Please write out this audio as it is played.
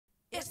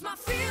It's my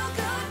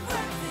feel-good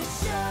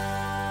breakfast show.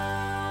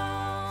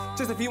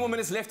 Just a few more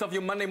minutes left of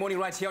your Monday morning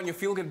right here on your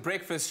Feel-Good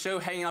Breakfast show,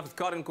 hanging out with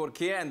Karin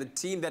Kortje and the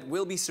team that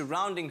will be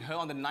surrounding her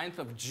on the 9th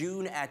of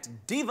June at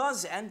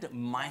Divas and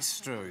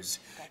Maestros.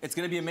 It's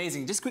going to be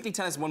amazing. Just quickly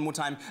tell us one more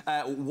time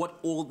what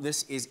all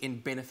this is in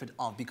benefit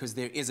of, because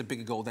there is a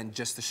bigger goal than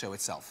just the show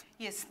itself.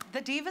 Yes,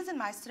 the Divas and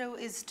Maestro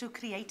is to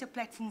create a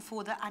platform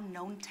for the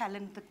unknown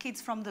talent, the kids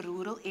from the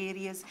rural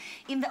areas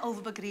in the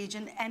Overberg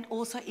region and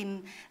also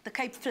in the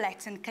Cape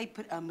Flats and Cape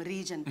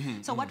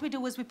region. So what we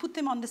do is we put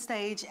them on the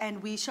stage and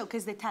we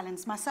showcase their talents.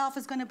 Myself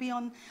is going to be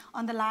on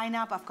the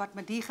lineup. I've got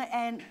Madiga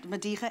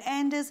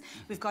Anders.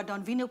 We've got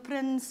Don Vino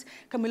Prince.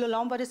 Camilo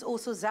Lombard is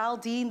also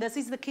Zaldine. This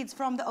is the kids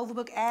from the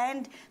Overberg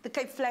and the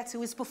Cape Flats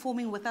who is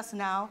performing with us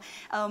now.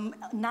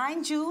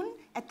 9 June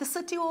at the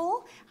City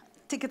Hall.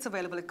 Tickets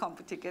available at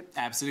CompuTicket.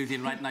 Absolutely,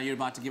 and right now you're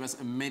about to give us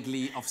a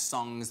medley of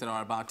songs that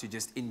are about to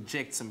just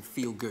inject some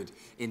feel-good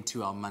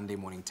into our Monday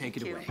morning. Take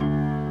it away.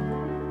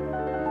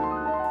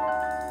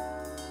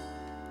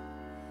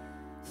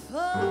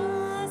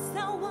 First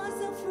I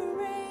was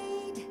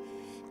afraid,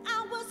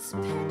 I was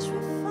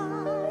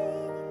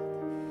petrified,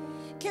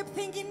 kept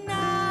thinking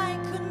I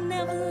could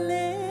never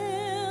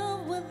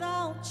live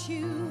without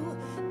you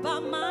by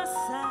my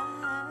side.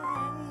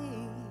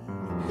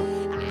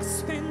 I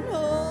spent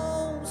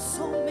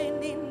so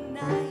many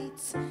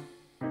nights,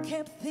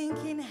 kept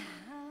thinking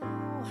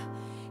how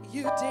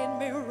you did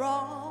me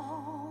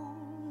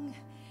wrong,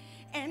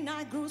 and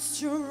I grew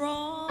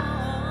strong.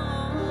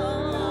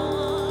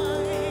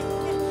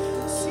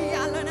 See,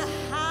 I learned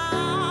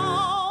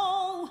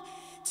how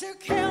to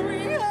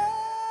carry on.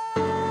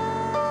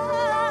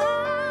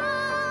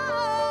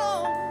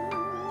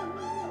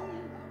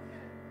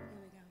 Here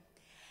we go.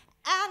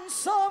 And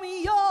so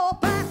you're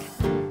back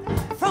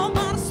from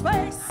outer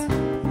space.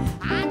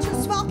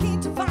 Walking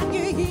to find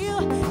you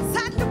here,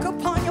 sad look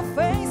upon your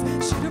face.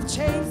 Should have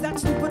changed that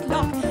stupid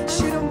lock,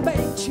 should have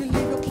made you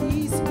leave your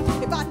keys.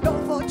 If I'd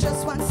known for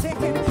just 1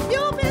 second,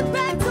 you'd be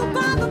back to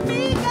bother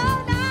me.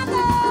 Go now,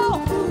 though,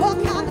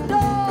 walk out the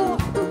door,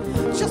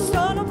 just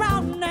turn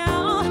around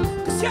now,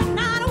 cause you're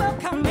not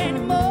welcome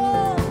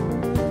anymore.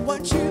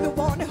 Weren't you the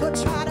one who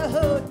tried to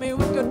hurt me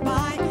with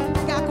goodbye?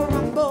 Think I could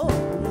rumble?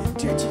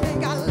 Did you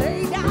think I'd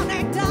lay down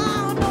and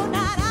down? No,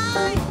 not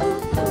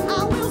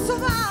I will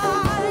survive.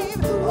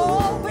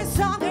 Oh, as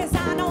long as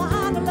I know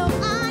how to love,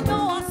 I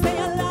know I'll stay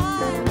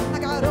alive. I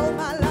got all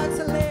my life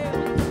to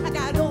live, I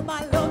got all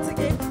my love to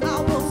give.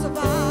 I will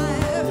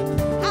survive,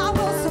 I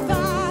will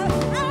survive,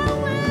 I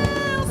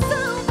will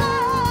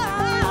survive,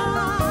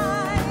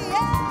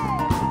 yeah.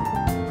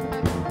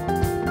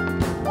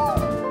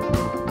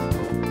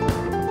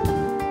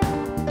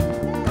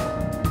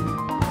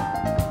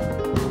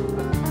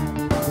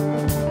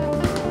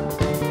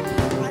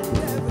 I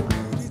never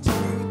needed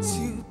you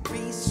to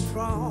be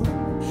strong.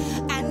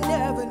 I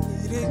never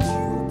needed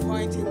you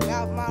pointing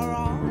out my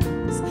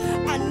wrongs.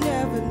 I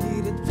never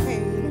needed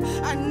pain,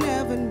 I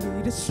never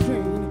needed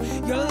strain.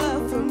 Your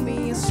love for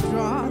me is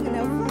strong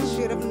enough, I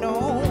should have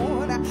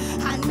known.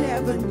 I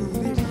never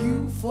needed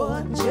you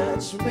for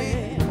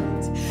judgment.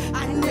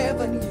 I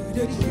never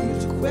needed you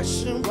to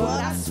question what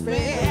I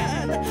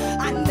spend.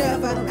 I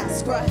never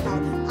asked for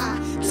help, I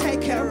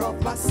take care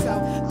of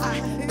myself.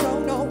 I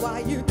don't know why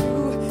you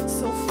do,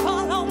 so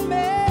follow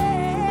me.